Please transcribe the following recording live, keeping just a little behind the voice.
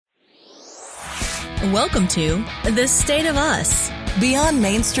Welcome to The State of Us. Beyond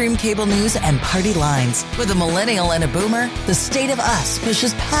mainstream cable news and party lines, with a millennial and a boomer, The State of Us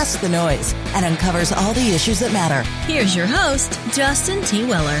pushes past the noise and uncovers all the issues that matter. Here's your host, Justin T.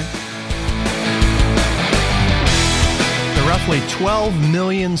 Weller. The roughly 12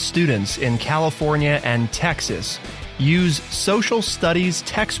 million students in California and Texas use social studies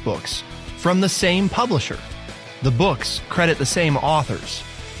textbooks from the same publisher. The books credit the same authors,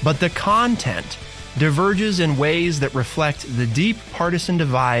 but the content diverges in ways that reflect the deep partisan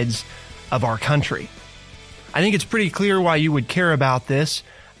divides of our country. I think it's pretty clear why you would care about this.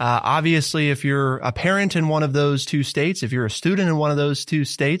 Obviously, if you're a parent in one of those two states, if you're a student in one of those two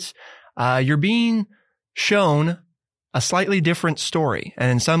states, you're being shown a slightly different story, and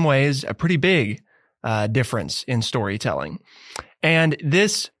in some ways, a pretty big difference in storytelling. And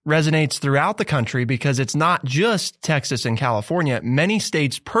this resonates throughout the country because it's not just Texas and California. Many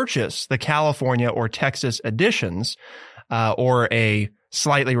states purchase the California or Texas editions, or a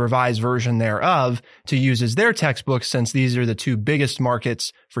slightly revised version thereof, to use as their textbooks, since these are the two biggest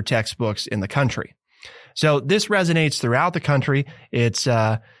markets for textbooks in the country. So this resonates throughout the country. It's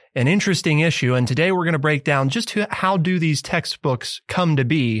an interesting issue, and today we're going to break down just how do these textbooks come to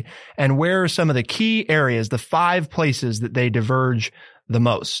be and where are some of the key areas, the 5 places that they diverge the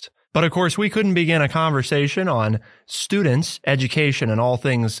most. But of course, we couldn't begin a conversation on students, education, and all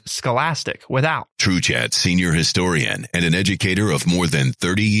things scholastic without TrueChat senior historian and an educator of more than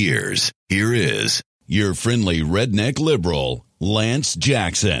 30 years. Here is your friendly redneck liberal, Lance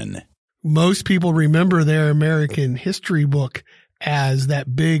Jackson. Most people remember their American history book as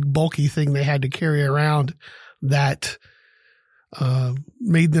that big bulky thing they had to carry around that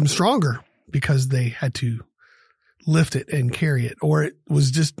made them stronger because they had to lift it and carry it, or it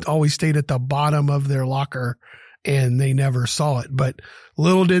was just always stayed at the bottom of their locker and they never saw it. But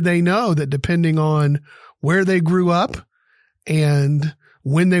little did they know that depending on where they grew up and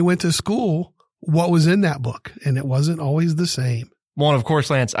when they went to school, what was in that book. And it wasn't always the same. Well, and of course,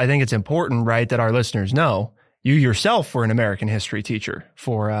 Lance, I think it's important, right, that our listeners know you yourself were an American history teacher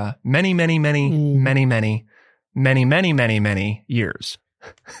for many years.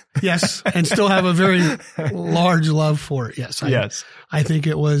 Yes, and still have a very large love for it. Yes. I think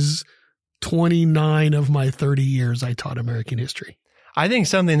it was 29 of my 30 years I taught American history. I think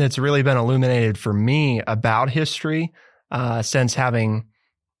something that's really been illuminated for me about history, since having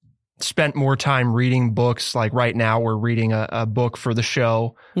spent more time reading books, like right now we're reading a book for the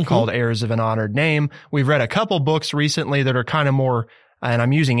show called Heirs of an Honored Name. We've read a couple books recently that are kind of more, and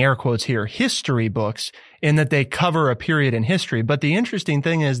I'm using air quotes here, history books, in that they cover a period in history. But the interesting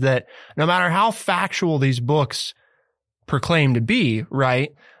thing is that no matter how factual these books proclaim to be,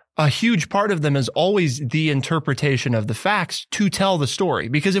 right, a huge part of them is always the interpretation of the facts to tell the story.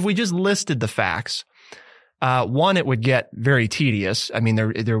 Because if we just listed the facts, one, it would get very tedious. I mean,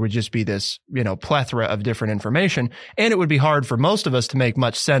 there would just be this, plethora of different information, and it would be hard for most of us to make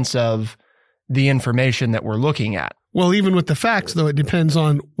much sense of the information that we're looking at. Well, even with the facts, though, it depends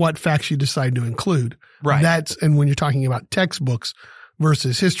on what facts you decide to include. Right. And when you're talking about textbooks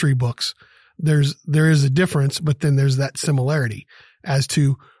versus history books, there is a difference, but then there's that similarity as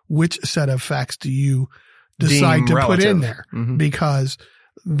to which set of facts do you decide to put in there, because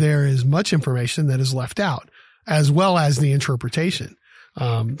there is much information that is left out, as well as the interpretation.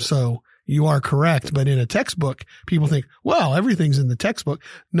 So you are correct. But in a textbook, people think, well, everything's in the textbook.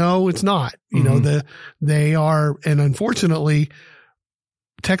 No, it's not. They are, and unfortunately,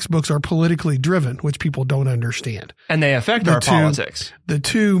 textbooks are politically driven, which people don't understand. And they affect our politics. The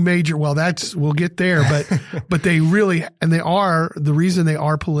two major, we'll get there, but they really, and the reason they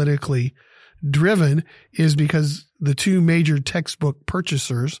are politically driven is because the two major textbook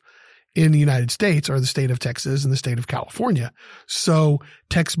purchasers in the United States are the state of Texas and the state of California. So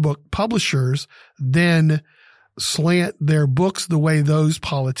textbook publishers then slant their books the way those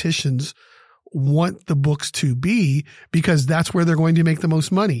politicians want the books to be, because that's where they're going to make the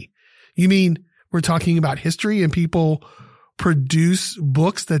most money. You mean we're talking about history and people produce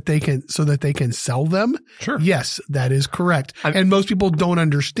books so that they can sell them? Sure. Yes, that is correct. And most people don't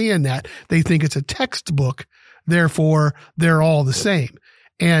understand that. They think it's a textbook, therefore they're all the same.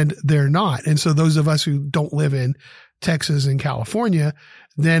 And they're not. And so those of us who don't live in Texas and California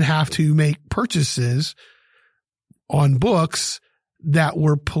then have to make purchases on books that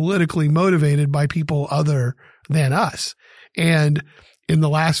were politically motivated by people other than us. And in the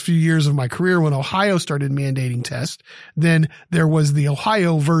last few years of my career, when Ohio started mandating tests, then there was the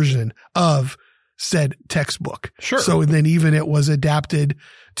Ohio version of said textbook. Sure. So then even it was adapted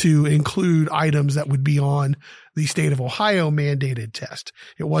to include items that would be on the state of Ohio mandated test.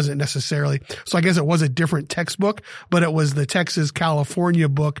 It wasn't necessarily, so I guess it was a different textbook, but it was the Texas California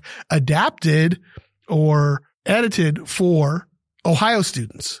book adapted or edited for Ohio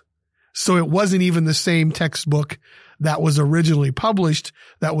students. So it wasn't even the same textbook that was originally published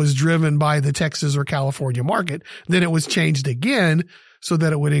that was driven by the Texas or California market. Then it was changed again so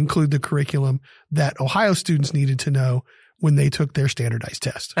that it would include the curriculum that Ohio students needed to know when they took their standardized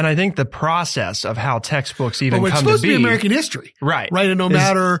test. And I think the process of how textbooks even come to be. It's supposed to be American history. Right. Right. And no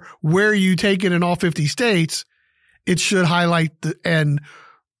matter where you take it in all 50 states, it should highlight and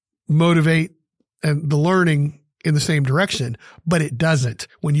motivate and the learning in the same direction, but it doesn't.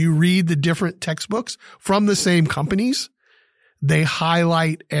 When you read the different textbooks from the same companies, they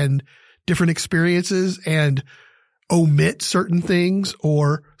highlight and different experiences and omit certain things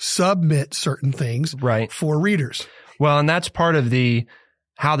or submit certain things for readers. Well, and that's part of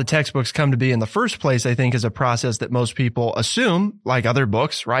how the textbooks come to be in the first place, I think, is a process that most people assume, like other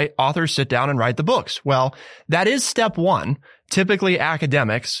books, right? Authors sit down and write the books. Well, that is step one. Typically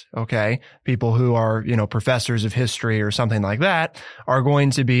academics, okay, people who are, professors of history or something like that are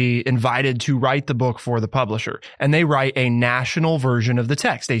going to be invited to write the book for the publisher. And they write a national version of the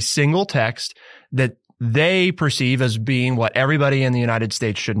text, a single text that they perceive as being what everybody in the United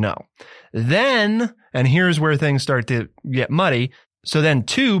States should know. Then, and here's where things start to get muddy. So then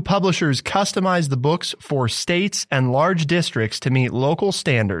publishers customize the books for states and large districts to meet local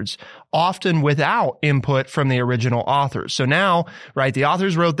standards, often without input from the original authors. So now, right, the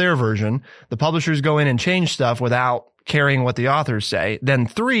authors wrote their version. The publishers go in and change stuff without caring what the authors say. Then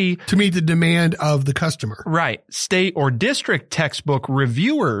to meet the demand of the customer. Right. State or district textbook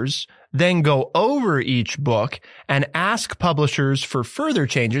reviewers then go over each book and ask publishers for further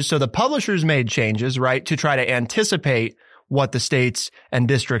changes. So the publishers made changes, right, to try to anticipate what the states and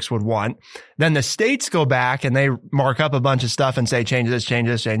districts would want. Then the states go back and they mark up a bunch of stuff and say, change this, change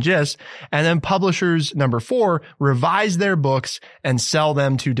this, change this. And then publishers, number 4, revise their books and sell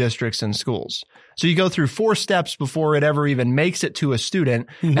them to districts and schools. So you go through 4 steps before it ever even makes it to a student,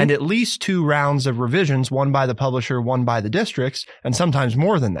 and at least 2 rounds of revisions, one by the publisher, one by the districts, and sometimes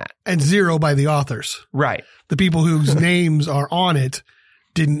more than that. And 0 by the authors. Right. The people whose names are on it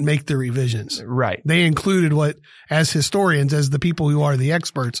didn't make the revisions. Right. They included as historians, as the people who are the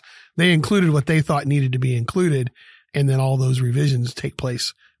experts, they included what they thought needed to be included. And then all those revisions take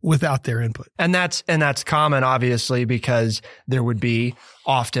place without their input. And that's common, obviously, because there would be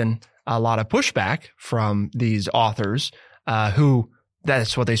often a lot of pushback from these authors, who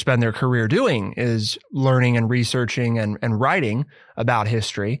that's what they spend their career doing, is learning and researching and writing about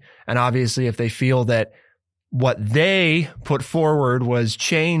history. And obviously, if they feel that what they put forward was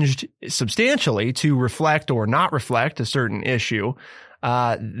changed substantially to reflect or not reflect a certain issue,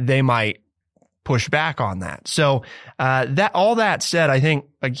 they might push back on that. So, all that said, I think,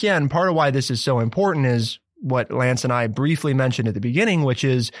 again, part of why this is so important is what Lance and I briefly mentioned at the beginning, which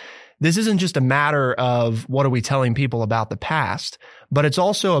is this isn't just a matter of what are we telling people about the past, but it's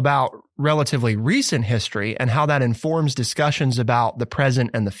also about relatively recent history and how that informs discussions about the present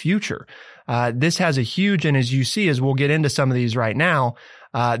and the future. This has a huge, and as you see, as we'll get into some of these right now,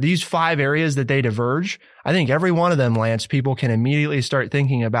 these 5 areas that they diverge, I think every one of them, Lance, people can immediately start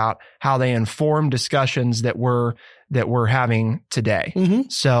thinking about how they inform discussions that we're having today. Mm-hmm.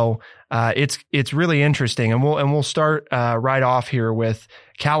 So, it's really interesting. And we'll start, right off here with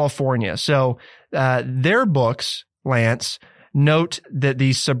California. So, their books, Lance, note that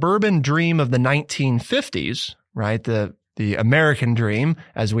the suburban dream of the 1950s, right? The American dream,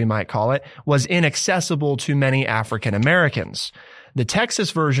 as we might call it, was inaccessible to many African Americans. The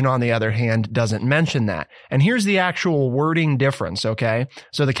Texas version, on the other hand, doesn't mention that. And here's the actual wording difference, okay?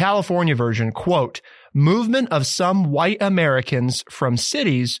 So the California version, quote, movement of some white Americans from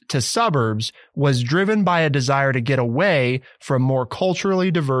cities to suburbs was driven by a desire to get away from more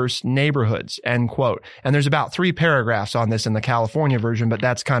culturally diverse neighborhoods, end quote. And there's about 3 paragraphs on this in the California version, but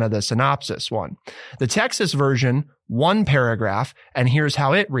that's kind of the synopsis one. The Texas version, 1 paragraph, and here's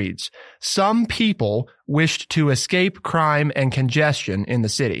how it reads. Some people wished to escape crime and congestion in the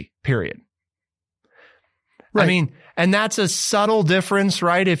city, period. Right. I mean, and that's a subtle difference,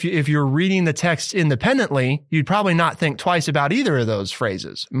 right? If you're reading the text independently, you'd probably not think twice about either of those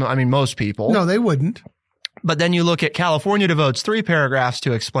phrases. I mean, most people. No, they wouldn't. But then you look at California devotes 3 paragraphs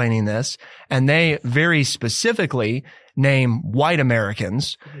to explaining this, and they very specifically name white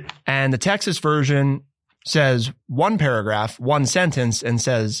Americans. And the Texas version says 1 paragraph, 1 sentence, and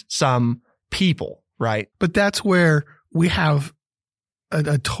says some people, right? But that's where we have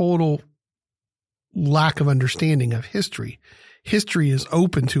a total lack of understanding of history, history is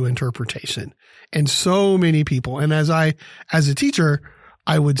open to interpretation. And so many people, and as a teacher,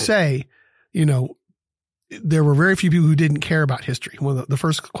 I would say, there were very few people who didn't care about history. One of the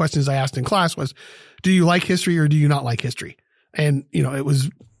first questions I asked in class was, do you like history or do you not like history? And, it was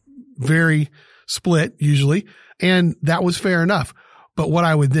very split usually. And that was fair enough. But what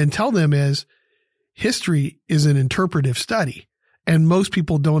I would then tell them is history is an interpretive study. And most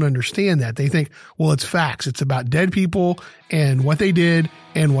people don't understand that. They think, well, it's facts. It's about dead people and what they did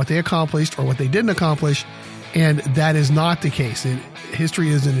and what they accomplished or what they didn't accomplish. And that is not the case. History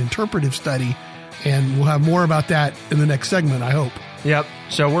is an interpretive study. And we'll have more about that in the next segment, I hope. Yep.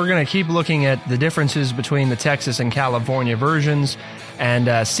 So we're going to keep looking at the differences between the Texas and California versions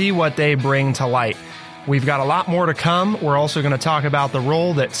and see what they bring to light. We've got a lot more to come. We're also going to talk about the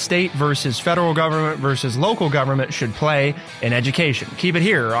role that state versus federal government versus local government should play in education. Keep it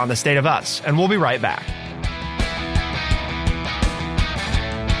here on The State of Us, and we'll be right back.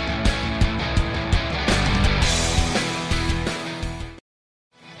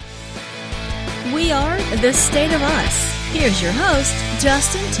 We are The State of Us. Here's your host,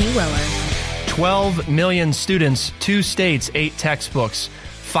 Justin T. Weller. 12 million students, 2 states, 8 textbooks,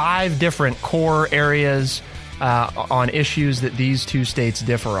 5 different core areas on issues that these 2 states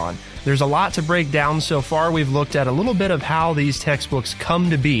differ on. There's a lot to break down so far. We've looked at a little bit of how these textbooks come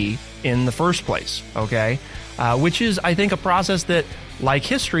to be in the first place, okay? Which is, I think, a process that, like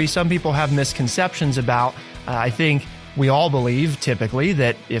history, some people have misconceptions about. I think we all believe, typically,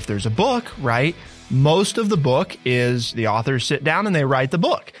 that if there's a book, right, most of the book is the authors sit down and they write the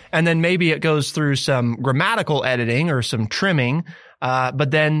book. And then maybe it goes through some grammatical editing or some trimming. But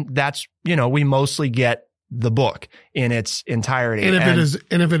then that's, we mostly get the book in its entirety. And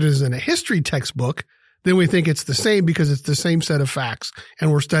if it is in a history textbook, then we think it's the same because it's the same set of facts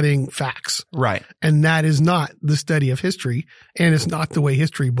and we're studying facts. Right. And that is not the study of history. And it's not the way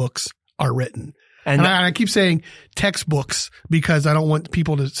history books are written. And I keep saying textbooks because I don't want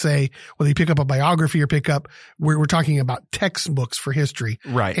people to say, well, they pick up a biography or we're talking about textbooks for history.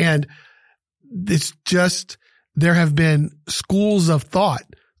 Right. And it's just, there have been schools of thought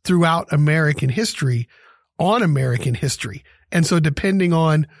throughout American history on American history. And so depending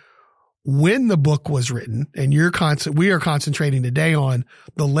on when the book was written, and we are concentrating today on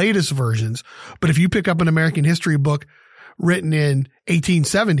the latest versions, but if you pick up an American history book written in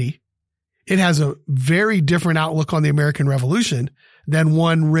 1870, it has a very different outlook on the American Revolution than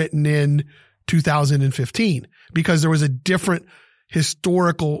one written in 2015, because there was a different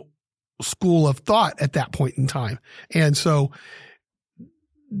historical school of thought at that point in time. And so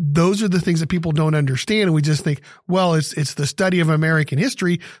those are the things that people don't understand. And we just think, well, it's the study of American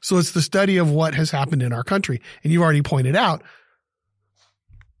history. So it's the study of what has happened in our country. And you already pointed out,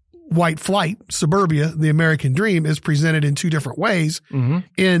 white flight, suburbia, the American dream is presented in 2 different ways from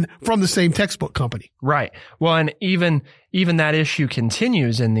the same textbook company. Right. Well, and even that issue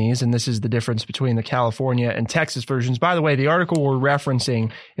continues in these, and this is the difference between the California and Texas versions. By the way, the article we're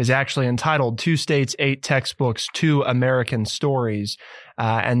referencing is actually entitled 2 States, 8 Textbooks, 2 American Stories.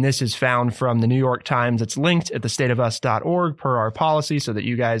 And this is found from the New York Times. It's linked at thestateofus.org per our policy so that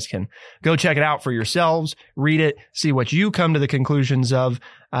you guys can go check it out for yourselves, read it, see what you come to the conclusions of.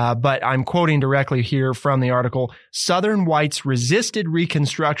 But I'm quoting directly here from the article. Southern whites resisted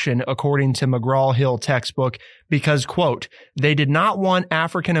Reconstruction, according to McGraw-Hill textbook, because, quote, they did not want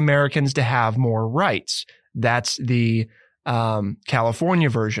African Americans to have more rights. That's the California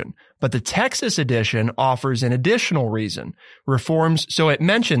version. But the Texas edition offers an additional reason. Reforms, so it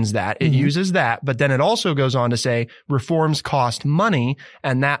mentions that, it uses that, but then it also goes on to say reforms cost money,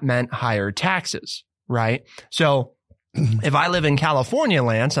 and that meant higher taxes, right? So if I live in California,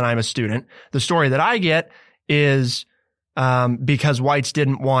 Lance, and I'm a student, the story that I get is because whites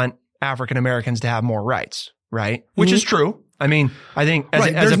didn't want African Americans to have more rights, right? Which is true. I mean, I think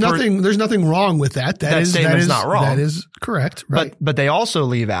there's nothing wrong with that. That statement's not wrong. That is correct. Right. But they also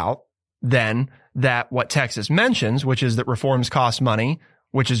leave out then that what Texas mentions, which is that reforms cost money,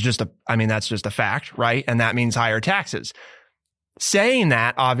 which is that's just a fact, right? And that means higher taxes. Saying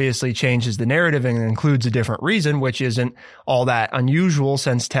that obviously changes the narrative and includes a different reason, which isn't all that unusual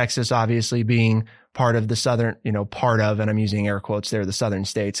since Texas obviously being part of the southern, and I'm using air quotes there, the southern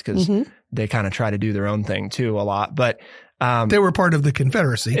states, because they kind of try to do their own thing too a lot. But they were part of the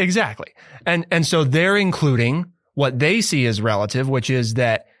Confederacy. Exactly. And so they're including what they see as relative, which is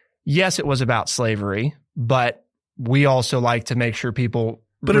that, yes, it was about slavery, but we also like to make sure people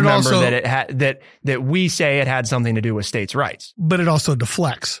remember that it had that we say it had something to do with states' rights. But it also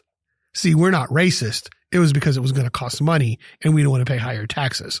deflects. See, we're not racist. It was because it was going to cost money and we don't want to pay higher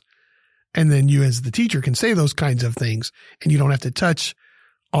taxes. And then you as the teacher can say those kinds of things and you don't have to touch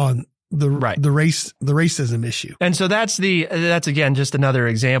on the racism issue. And so that's again, just another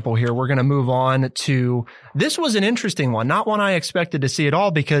example here. We're going to move on to, this was an interesting one, not one I expected to see at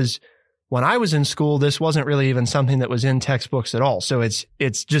all, because when I was in school, this wasn't really even something that was in textbooks at all. So it's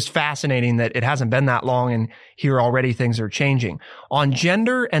just fascinating that it hasn't been that long and here already things are changing. On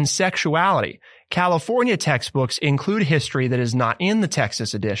gender and sexuality, California textbooks include history that is not in the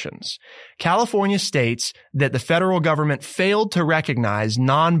Texas editions. California states that the federal government failed to recognize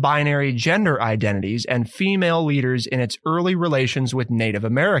non-binary gender identities and female leaders in its early relations with Native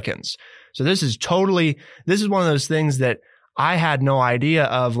Americans. So this is one of those things that I had no idea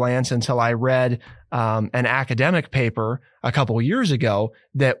of, Lance, until I read an academic paper a couple of years ago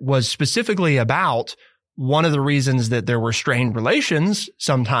that was specifically about one of the reasons that there were strained relations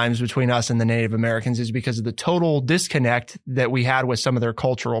sometimes between us and the Native Americans is because of the total disconnect that we had with some of their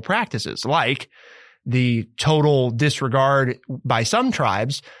cultural practices, like the total disregard by some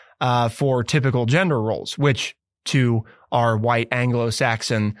tribes for typical gender roles, which to our white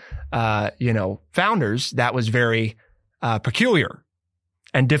Anglo-Saxon, founders, that was very peculiar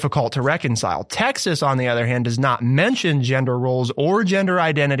and difficult to reconcile. Texas, on the other hand, does not mention gender roles or gender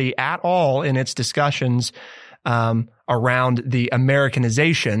identity at all in its discussions around the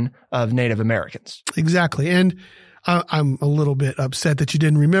Americanization of Native Americans. Exactly. And I'm a little bit upset that you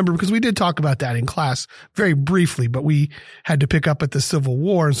didn't remember, because we did talk about that in class very briefly, but we had to pick up at the Civil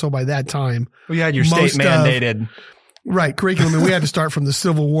War. And so by that time, we had your state mandated curriculum, and we had to start from the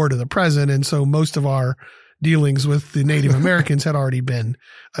Civil War to the present. And so most of our dealings with the Native Americans had already been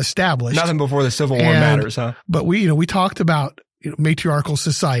established. Nothing before the Civil War matters, huh? But we talked about matriarchal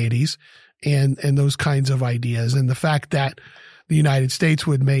societies and those kinds of ideas, and the fact that the United States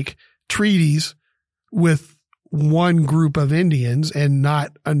would make treaties with one group of Indians and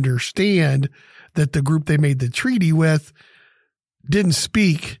not understand that the group they made the treaty with didn't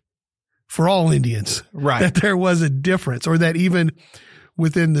speak for all Indians. Right. That there was a difference, or that even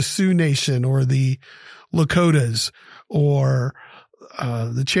within the Sioux Nation or the Lakotas or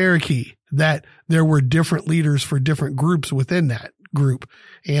the Cherokee, that there were different leaders for different groups within that group.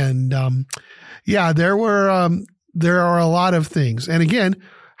 And there are a lot of things. And again,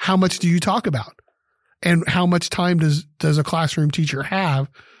 how much do you talk about? And how much time does a classroom teacher have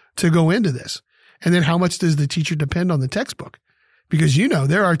to go into this? And then how much does the teacher depend on the textbook? Because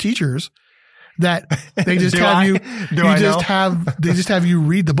there are teachers that they just they just have you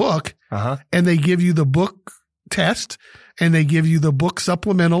read the book, and they give you the book test and they give you the book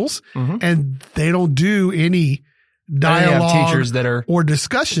supplementals, and they don't do any dialogue teachers that are or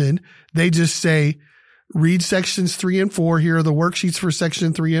discussion. They just say, read sections 3 and 4. Here are the worksheets for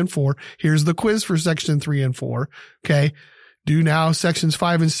section 3 and 4. Here's the quiz for section 3 and 4. Okay. Do now sections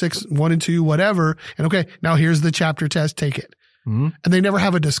 5 and 6, 1 and 2, whatever. And okay, now here's the chapter test. Take it. And they never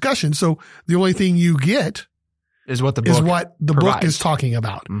have a discussion. So the only thing you get is what the book is talking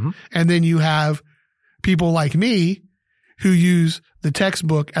about. And then you have people like me who use the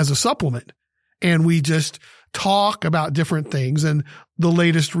textbook as a supplement, and we just talk about different things and the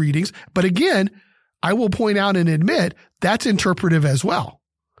latest readings. But again, I will point out and admit that's interpretive as well.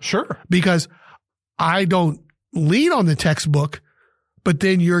 Sure. Because I don't lean on the textbook, but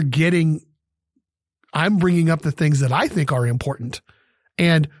then I'm bringing up the things that I think are important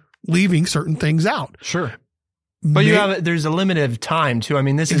and leaving certain things out. Sure. But there's a limited time too. I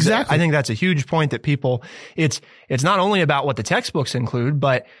mean, I think that's a huge point that people, it's not only about what the textbooks include,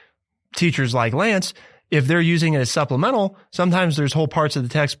 but teachers like Lance, if they're using it as supplemental, sometimes there's whole parts of the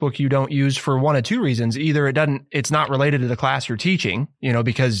textbook you don't use for one of two reasons. Either it's not related to the class you're teaching,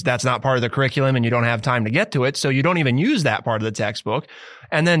 because that's not part of the curriculum and you don't have time to get to it. So you don't even use that part of the textbook.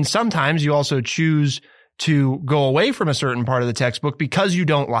 And then sometimes you also choose to go away from a certain part of the textbook because you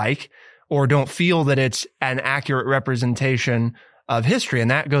don't like or don't feel that it's an accurate representation of history.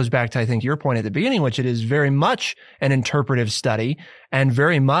 And that goes back to, I think, your point at the beginning, which it is very much an interpretive study and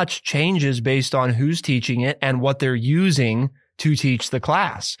very much changes based on who's teaching it and what they're using to teach the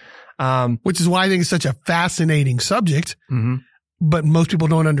class. Which is why I think it's such a fascinating subject. But most people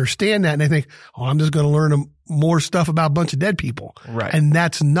don't understand that. And they think, I'm just going to learn more stuff about a bunch of dead people. Right. And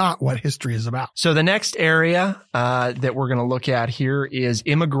that's not what history is about. So the next area that we're going to look at here is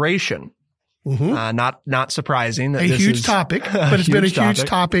immigration. Not surprising that a huge topic, but it's been a huge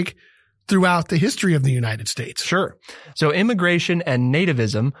topic throughout the history of the United States. Sure. So immigration and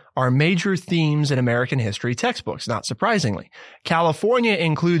nativism are major themes in American history textbooks, not surprisingly. California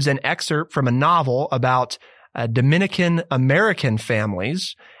includes an excerpt from a novel about Dominican American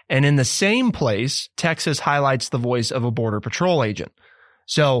families, and in the same place, Texas highlights the voice of a Border Patrol agent.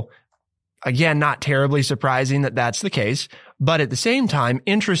 So again, not terribly surprising that that's the case, but at the same time,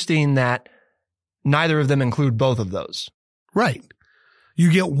 interesting that neither of them include both of those. Right.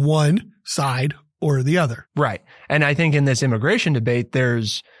 You get one side or the other. Right. And I think in this immigration debate,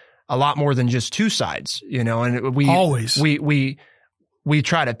 there's a lot more than just two sides, and we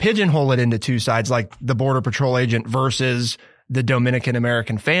try to pigeonhole it into two sides, like the Border Patrol agent versus the Dominican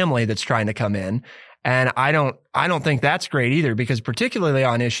American family that's trying to come in. And I don't think that's great either, because particularly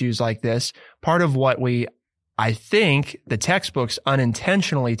on issues like this, part of what I think the textbooks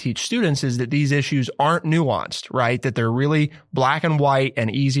unintentionally teach students is that these issues aren't nuanced, right? That they're really black and white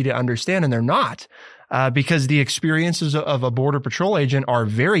and easy to understand, and they're not. Because the experiences of a Border Patrol agent are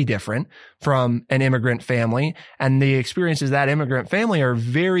very different from an immigrant family, and the experiences of that immigrant family are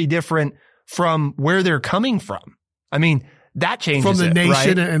very different from where they're coming from. I mean, that changes from the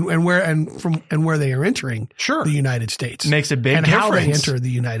nation, right? and where they are entering the United States. Makes a big and difference. How they enter the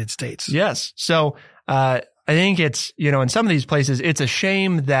United States. Yes. So I think it's, in some of these places, it's a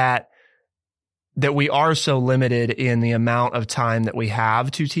shame that we are so limited in the amount of time that we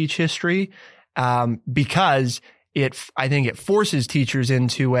have to teach history. Because I think it forces teachers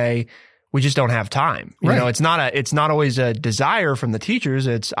into we just don't have time. Right. It's not always a desire from the teachers.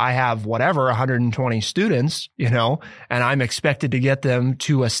 It's, I have 120 students, and I'm expected to get them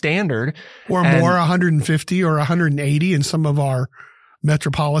to a standard or more, 150 or 180 in some of our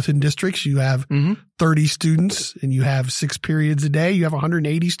metropolitan districts. You have 30 students and you have 6 periods a day. You have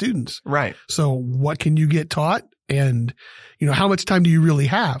 180 students. Right. So what can you get taught? And, how much time do you really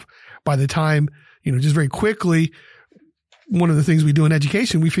have? By the time, just very quickly, one of the things we do in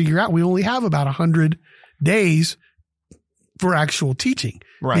education, we figure out we only have about 100 days for actual teaching.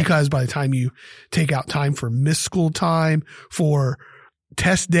 Right. Because by the time you take out time for missed school time, for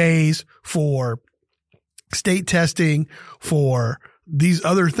test days, for state testing, for these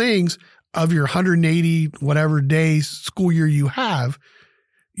other things, of your 180 whatever days school year you have,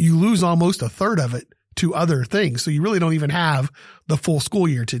 you lose almost a third of it to other things. So you really don't even have the full school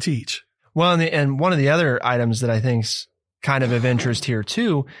year to teach. Well, and one of the other items that I think's kind of interest here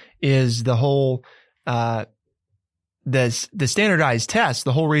too is the whole, the standardized tests.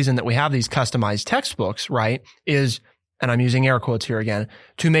 The whole reason that we have these customized textbooks, right, is, and I'm using air quotes here again,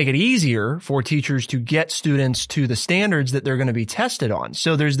 to make it easier for teachers to get students to the standards that they're going to be tested on.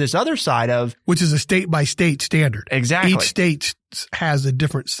 So there's this other side of, which is a state by state standard. Exactly. Each state has a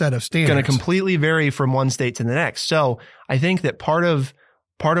different set of standards. Going to completely vary from one state to the next. So I think that part of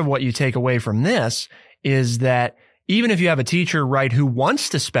what you take away from this is that even if you have a teacher, right, who wants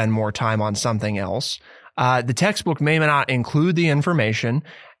to spend more time on something else, the textbook may not include the information.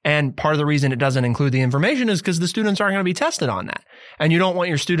 And part of the reason it doesn't include the information is because the students aren't going to be tested on that. And you don't want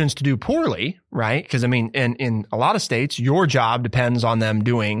your students to do poorly, right? Because, I mean, in a lot of states, your job depends on them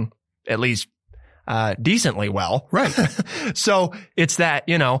doing at least decently well. Right. So it's that,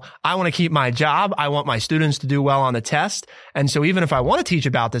 I want to keep my job. I want my students to do well on the test. And so even if I want to teach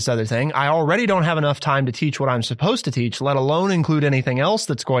about this other thing, I already don't have enough time to teach what I'm supposed to teach, let alone include anything else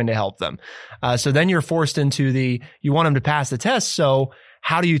that's going to help them. So then you're forced into you want them to pass the test. So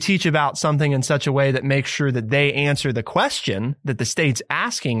how do you teach about something in such a way that makes sure that they answer the question that the state's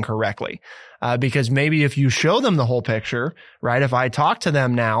asking correctly? Because maybe if you show them the whole picture, right? If I talk to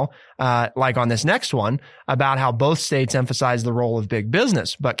them now, like on this next one, about how both states emphasize the role of big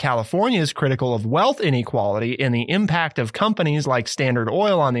business, but California is critical of wealth inequality and the impact of companies like Standard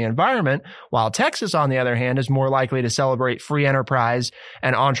Oil on the environment, while Texas, on the other hand, is more likely to celebrate free enterprise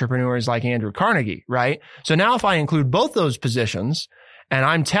and entrepreneurs like Andrew Carnegie, right? So now if I include both those positions, and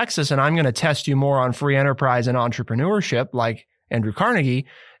I'm Texas and I'm going to test you more on free enterprise and entrepreneurship like Andrew Carnegie,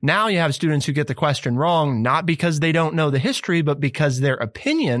 now you have students who get the question wrong, not because they don't know the history, but because their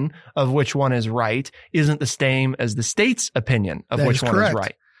opinion of which one is right isn't the same as the state's opinion of which one is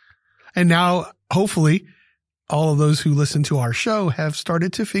right. And now, hopefully, all of those who listen to our show have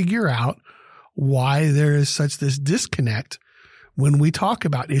started to figure out why there is such this disconnect when we talk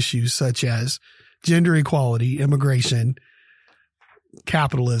about issues such as gender equality, immigration,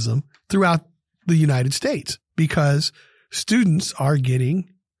 capitalism throughout the United States, because students are getting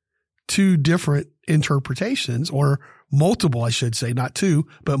two different interpretations, or multiple, I should say, not two,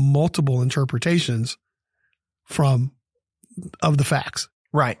 but multiple interpretations of the facts.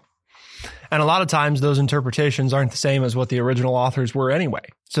 Right. And a lot of times those interpretations aren't the same as what the original authors were anyway.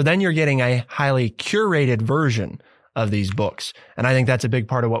 So then you're getting a highly curated version of these books. And I think that's a big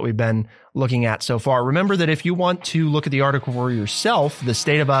part of what we've been looking at so far. Remember that if you want to look at the article for yourself,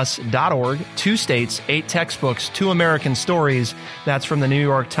 thestateofus.org, 2 states, 8 textbooks, 2 American stories, that's from the New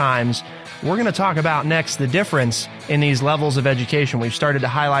York Times. we're going to talk about next the difference in these levels of education. We've started to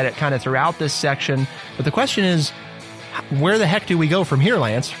highlight it kind of throughout this section, but the question is, where the heck do we go from here,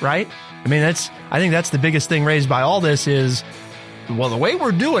 Lance, right? I mean, I think that's the biggest thing raised by all this is, well, the way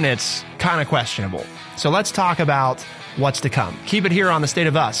we're doing it's kind of questionable. So let's talk about what's to come. Keep it here on The State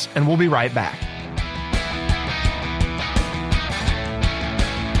of Us, and we'll be right back.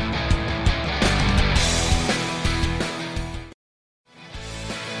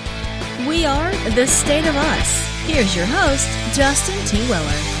 We are The State of Us. Here's your host, Justin T.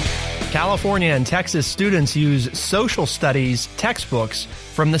 Willer. California and Texas students use social studies textbooks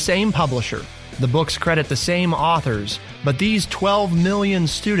from the same publisher. The books credit the same authors, but these 12 million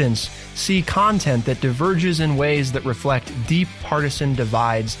students see content that diverges in ways that reflect deep partisan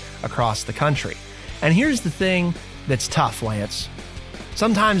divides across the country. And here's the thing that's tough, Lance.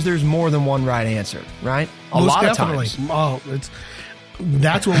 Sometimes there's more than one right answer, right? Most lot definitely. Of times. Oh,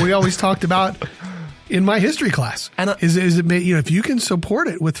 that's what we always talked about in my history class. And is it, if you can support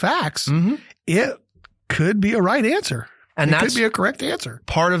it with facts, it could be a right answer. And that could be a correct answer.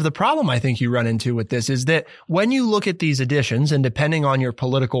 Part of the problem I think you run into with this is that when you look at these editions, and depending on your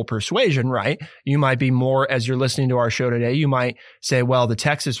political persuasion, right, you might be more, as you're listening to our show today, you might say, well, the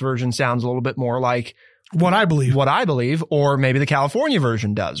Texas version sounds a little bit more like what I believe, or maybe the California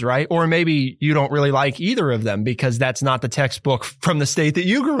version does, right? Or maybe you don't really like either of them because that's not the textbook from the state that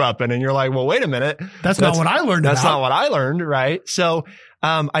you grew up in. And you're like, well, wait a minute. That's not what I learned. That's not what I learned, right? So,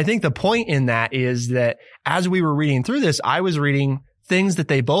 I think the point in that is that as we were reading through this, I was reading things that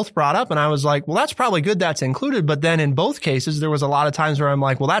they both brought up and I was like, well, that's probably good that's included. But then in both cases, there was a lot of times where I'm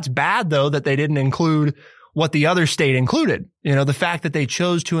like, well, that's bad though, that they didn't include what the other state included. You know, the fact that they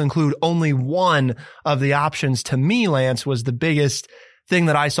chose to include only one of the options, to me, Lance, was the biggest thing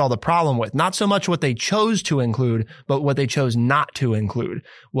that I saw the problem with. Not so much what they chose to include, but what they chose not to include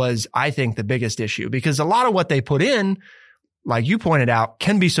was, I think, the biggest issue. Because a lot of what they put in, like you pointed out,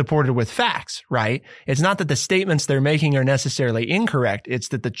 can be supported with facts, right? It's not that the statements they're making are necessarily incorrect. It's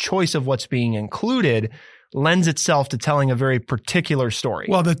that the choice of what's being included lends itself to telling a very particular story.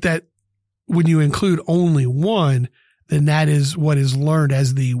 Well, that when you include only one, then that is what is learned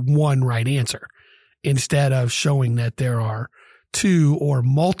as the one right answer, instead of showing that there are two or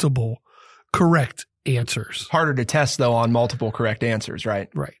multiple correct answers. Harder to test, though, on multiple correct answers, right?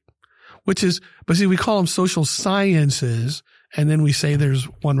 Right. But see, we call them social sciences, and then we say there's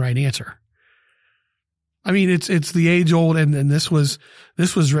one right answer. I mean, it's the age old, and this was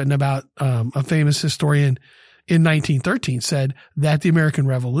written about, a famous historian in 1913 said that the American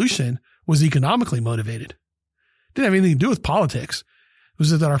Revolution was economically motivated. Didn't have anything to do with politics. It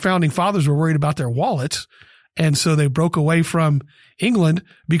was that our founding fathers were worried about their wallets. And so they broke away from England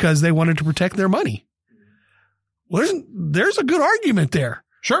because they wanted to protect their money. Well, there's a good argument there.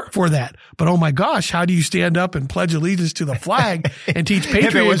 Sure. For that. But oh my gosh, how do you stand up and pledge allegiance to the flag and teach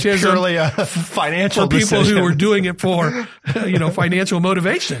patriotism? If it was purely a financial for people decision. Who were doing it for, financial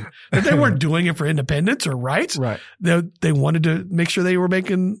motivation. That they weren't doing it for independence or rights. Right. They wanted to make sure they were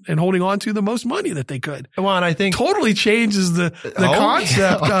making and holding on to the most money that they could. Well, and I think totally changes the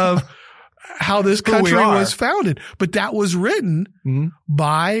concept of how this country was founded. But that was written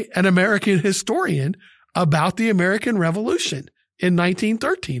by an American historian about the American Revolution in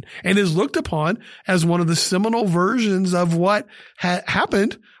 1913, and is looked upon as one of the seminal versions of what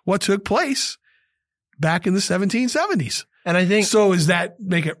happened, what took place back in the 1770s. And I think so. Does that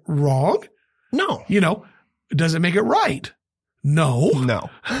make it wrong? No. Does it make it right? No.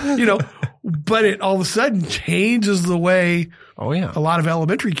 But it all of a sudden changes the way a lot of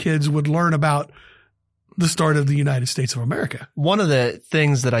elementary kids would learn about the start of the United States of America. One of the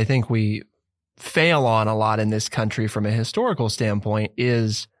things that I think we fail on a lot in this country from a historical standpoint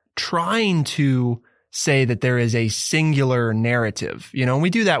is trying to say that there is a singular narrative. And we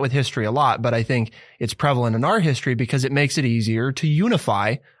do that with history a lot, but I think it's prevalent in our history because it makes it easier to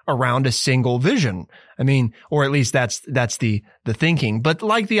unify around a single vision. I mean, or at least that's the thinking. But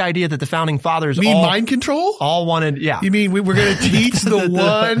like the idea that the founding fathers mind control? All wanted, yeah. You mean we're going to teach the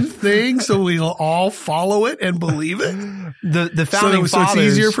one thing so we'll all follow it and believe it? The founding fathers. So it's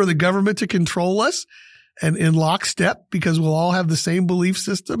easier for the government to control us and in lockstep because we'll all have the same belief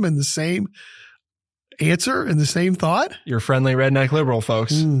system and the same answer and the same thought? Your friendly redneck liberal,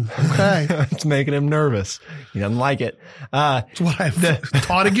 folks. Okay. It's making him nervous. He doesn't like it. That's what I've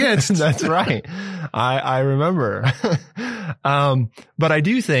taught against. That's right. I remember. But I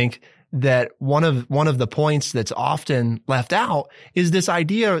do think that one of the points that's often left out is this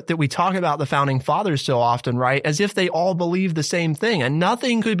idea that we talk about the founding fathers so often, right? As if they all believed the same thing, and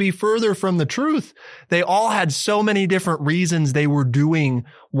nothing could be further from the truth. They all had so many different reasons they were doing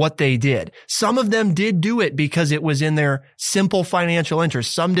what they did. Some of them did do it because it was in their simple financial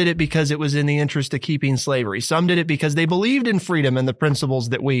interest. Some did it because it was in the interest of keeping slavery. Some did it because they believed in freedom and the principles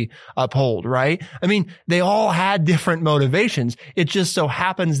that we uphold, right? I mean, they all had different motivations. It just so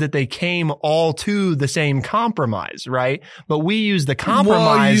happens that they came all to the same compromise, right? But we use the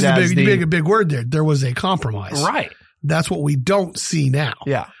compromise as a big word there. There was a compromise. Right. That's what we don't see now.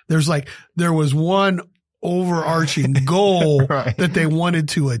 Yeah. There was one overarching goal right. that they wanted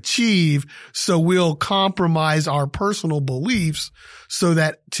to achieve. So we'll compromise our personal beliefs so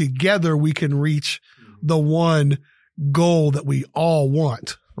that together we can reach the one goal that we all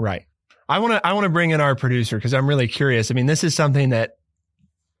want. Right. I want to bring in our producer because I'm really curious. I mean, this is something that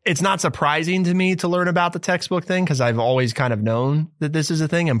it's not surprising to me to learn about the textbook thing because I've always kind of known that this is a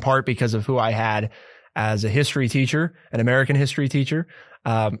thing, in part because of who I had as a history teacher, an American history teacher,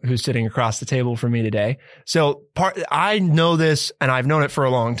 who's sitting across the table from me today. So I know this, and I've known it for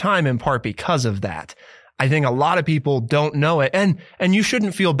a long time, in part because of that. I think a lot of people don't know it, and you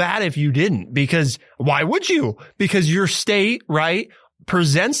shouldn't feel bad if you didn't, because why would you? Because your state, right,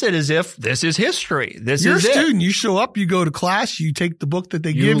 presents it as if this is history. You're a student. You show up, you go to class, you take the book that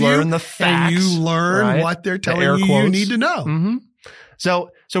they give you. You learn the facts. And you learn right? what they're telling you need to know. Mm-hmm.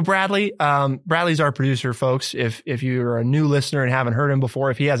 So Bradley, Bradley's our producer, folks. If you're a new listener and haven't heard him before,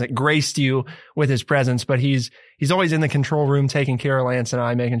 if he hasn't graced you with his presence, but he's always in the control room taking care of Lance and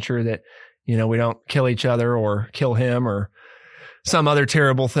I, making sure that, we don't kill each other or kill him or some other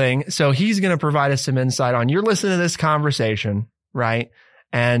terrible thing. So he's going to provide us some insight on, you're listening to this conversation, right?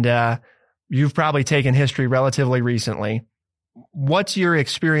 And, you've probably taken history relatively recently. What's your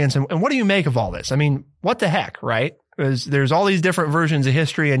experience and what do you make of all this? I mean, what the heck, right? There's all these different versions of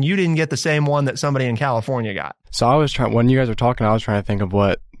history and you didn't get the same one that somebody in California got. So when you guys were talking, I was trying to think of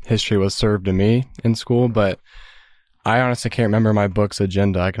what history was served to me in school, but I honestly can't remember my book's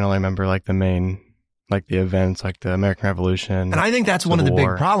agenda. I can only remember the main, the events, the American Revolution. And I think that's one of the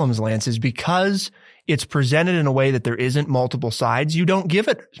big problems, Lance, is because it's presented in a way that there isn't multiple sides, you don't give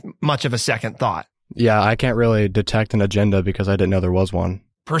it much of a second thought. Yeah, I can't really detect an agenda because I didn't know there was one.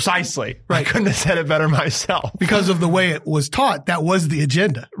 Precisely. Right. I couldn't have said it better myself. Because of the way it was taught, that was the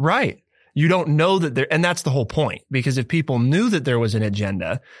agenda. Right. You don't know that and that's the whole point. Because if people knew that there was an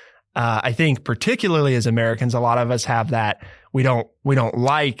agenda, I think particularly as Americans, a lot of us have that. We don't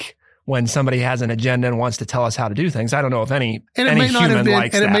like when somebody has an agenda and wants to tell us how to do things. I don't know if any human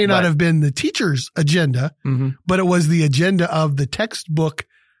likes that. And it may not have been the teacher's agenda, mm-hmm. but it was the agenda of the textbook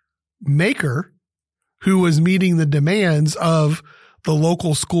maker who was meeting the demands of the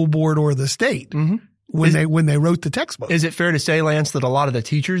local school board or the state mm-hmm. when they wrote the textbook. Is it fair to say, Lance, that a lot of the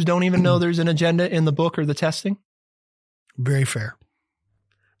teachers don't even know there's an agenda in the book or the testing? Very fair.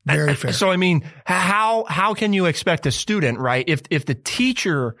 Very fair. So, I mean, how can you expect a student, right? If the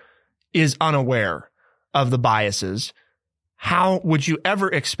teacher is unaware of the biases, how would you ever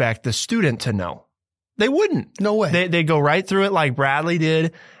expect the student to know? They wouldn't. No way. They go right through it like Bradley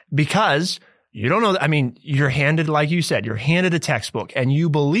did because you don't know. I mean, you're handed, like you said, you're handed a textbook and you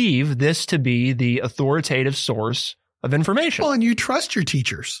believe this to be the authoritative source of information. Well, and you trust your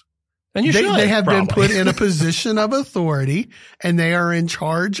teachers. And you should. They have probably been put in a position of authority and they are in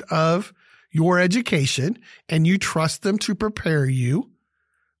charge of your education and you trust them to prepare you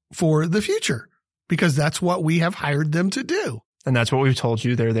for the future because that's what we have hired them to do. And that's what we've told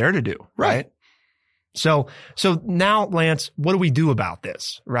you they're there to do. Right. So now, Lance, what do we do about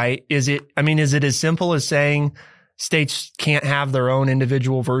this? Right. Is it as simple as saying states can't have their own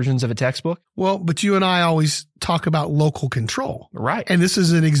individual versions of a textbook? Well, but you and I always talk about local control. Right. And this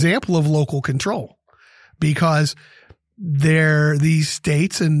is an example of local control because these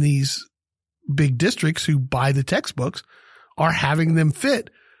states and these big districts who buy the textbooks are having them fit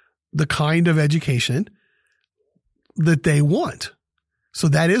the kind of education that they want. So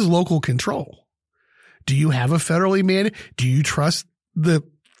that is local control. Do you have a federally mandated? Do you trust the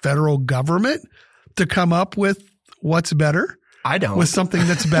federal government to come up with what's better? I don't. With something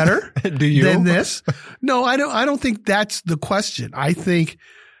that's better Do you? than this? No, I don't think that's the question. I think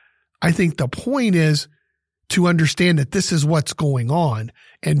the point is to understand that this is what's going on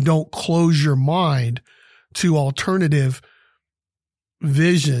and don't close your mind to alternative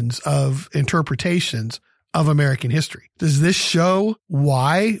visions of interpretations of American history. Does this show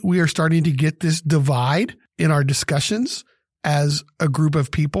why we are starting to get this divide in our discussions as a group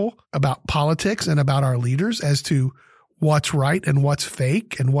of people about politics and about our leaders as to what's right and what's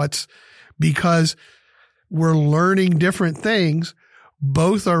fake and because we're learning different things.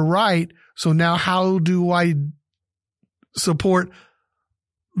 Both are right. So now how do I support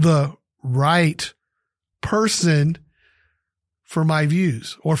the right person for my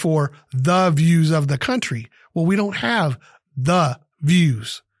views or for the views of the country? Well, we don't have the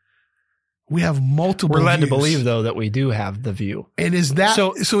views. We have multiple We're led views. to believe, though, that we do have the view. And is that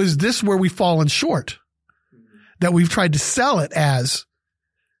so is this where we've fallen short? That we've tried to sell it as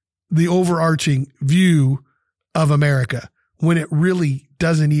the overarching view of America when it really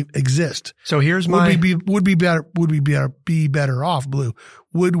doesn't even exist. So here's my would we be better off, Blue?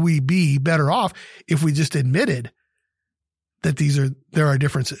 Would we be better off if we just admitted that there are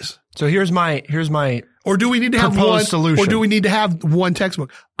differences? So here's my or do we need to have one solution? Or do we need to have one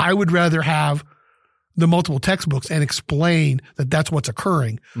textbook? I would rather have the multiple textbooks and explain that that's what's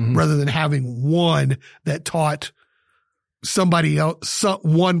occurring rather than having one that taught somebody else,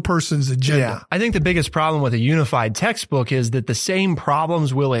 one person's agenda. Yeah. I think the biggest problem with a unified textbook is that the same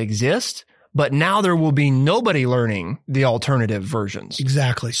problems will exist, but now there will be nobody learning the alternative versions.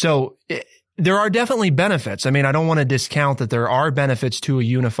 Exactly. So there are definitely benefits. I mean, I don't want to discount that there are benefits to a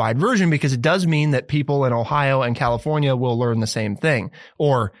unified version because it does mean that people in Ohio and California will learn the same thing,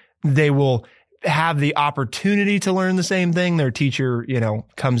 or they will have the opportunity to learn the same thing. Their teacher,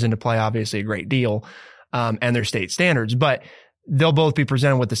 comes into play, obviously a great deal, and their state standards, but they'll both be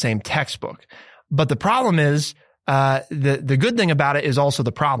presented with the same textbook. But the problem is, the good thing about it is also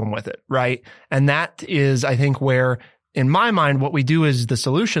the problem with it, right? And that is, I think, where, in my mind, what we do is the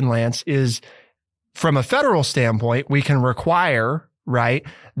solution, Lance, is from a federal standpoint, we can require, right,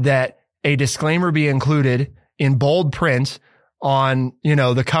 that a disclaimer be included in bold print on,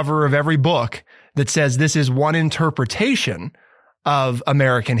 the cover of every book that says this is one interpretation of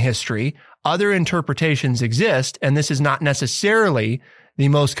American history. Other interpretations exist, and this is not necessarily the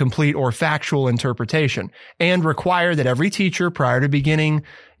most complete or factual interpretation, and require that every teacher prior to beginning,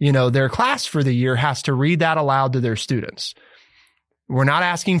 their class for the year has to read that aloud to their students. We're not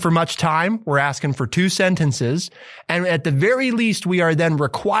asking for much time. We're asking for 2 sentences. And at the very least, we are then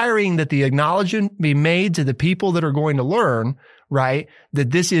requiring that the acknowledgement be made to the people that are going to learn, right,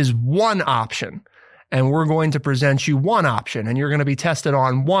 that this is one option. And we're going to present you one option, and you're going to be tested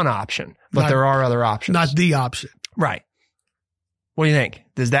on one option, but there are other options. Not the option. Right. What do you think?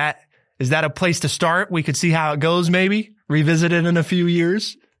 Is that a place to start? We could see how it goes, maybe revisit it in a few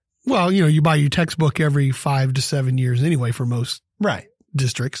years. Well, you buy your textbook every 5 to 7 years anyway for most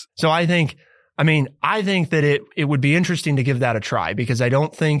districts. So I think that it would be interesting to give that a try, because I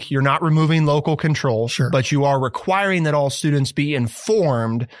don't think you're not removing local control, but you are requiring that all students be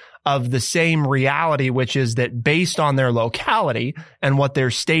informed of the same reality, which is that based on their locality and what their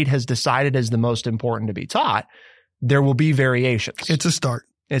state has decided is the most important to be taught, there will be variations. It's a start.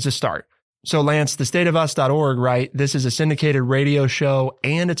 So Lance, thestateofus.org, right? This is a syndicated radio show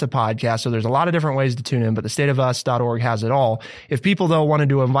and it's a podcast. So there's a lot of different ways to tune in, but thestateofus.org has it all. If people, though, wanted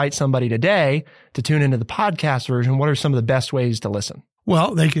to invite somebody today to tune into the podcast version, what are some of the best ways to listen?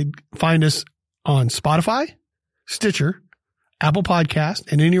 Well, they could find us on Spotify, Stitcher, Apple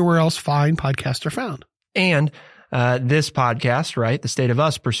Podcast, and anywhere else fine podcasts are found. And this podcast, right, The State of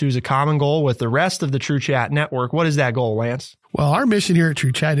Us, pursues a common goal with the rest of the True Chat network. What is that goal, Lance? Well, our mission here at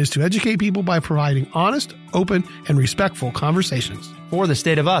True Chat is to educate people by providing honest, open, and respectful conversations. For The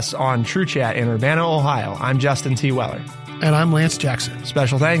State of Us on True Chat in Urbana, Ohio, I'm Justin T. Weller. And I'm Lance Jackson.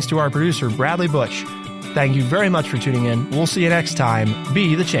 Special thanks to our producer, Bradley Butch. Thank you very much for tuning in. We'll see you next time.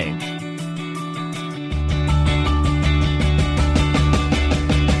 Be the change.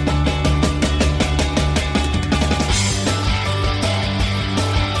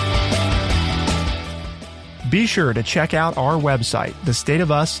 Be sure to check out our website,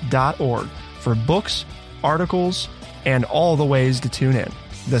 thestateofus.org, for books, articles, and all the ways to tune in.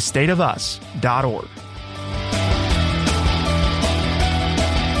 thestateofus.org.